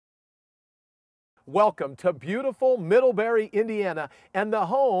Welcome to beautiful Middlebury, Indiana, and the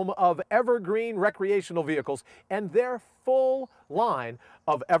home of EverGreen recreational vehicles and their full line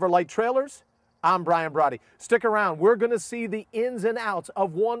of Everlight trailers. I'm Brian Brody. Stick around. We're going to see the ins and outs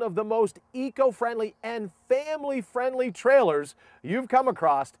of one of the most eco-friendly and family-friendly trailers you've come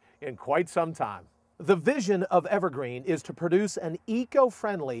across in quite some time. The vision of EverGreen is to produce an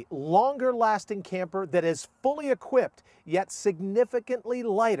eco-friendly, longer-lasting camper that is fully equipped, yet significantly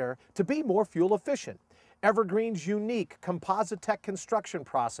lighter to be more fuel efficient. EverGreen's unique composite tech construction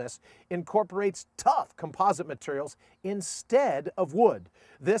process incorporates tough composite materials instead of wood.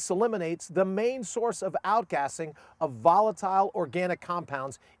 This eliminates the main source of outgassing of volatile organic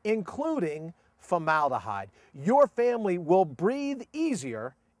compounds, including formaldehyde. Your family will breathe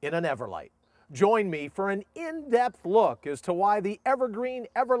easier in an Everlight. Join me for an in-depth look as to why the EverGreen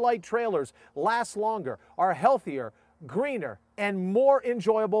Everlight trailers last longer, are healthier, greener, and more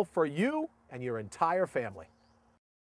enjoyable for you and your entire family.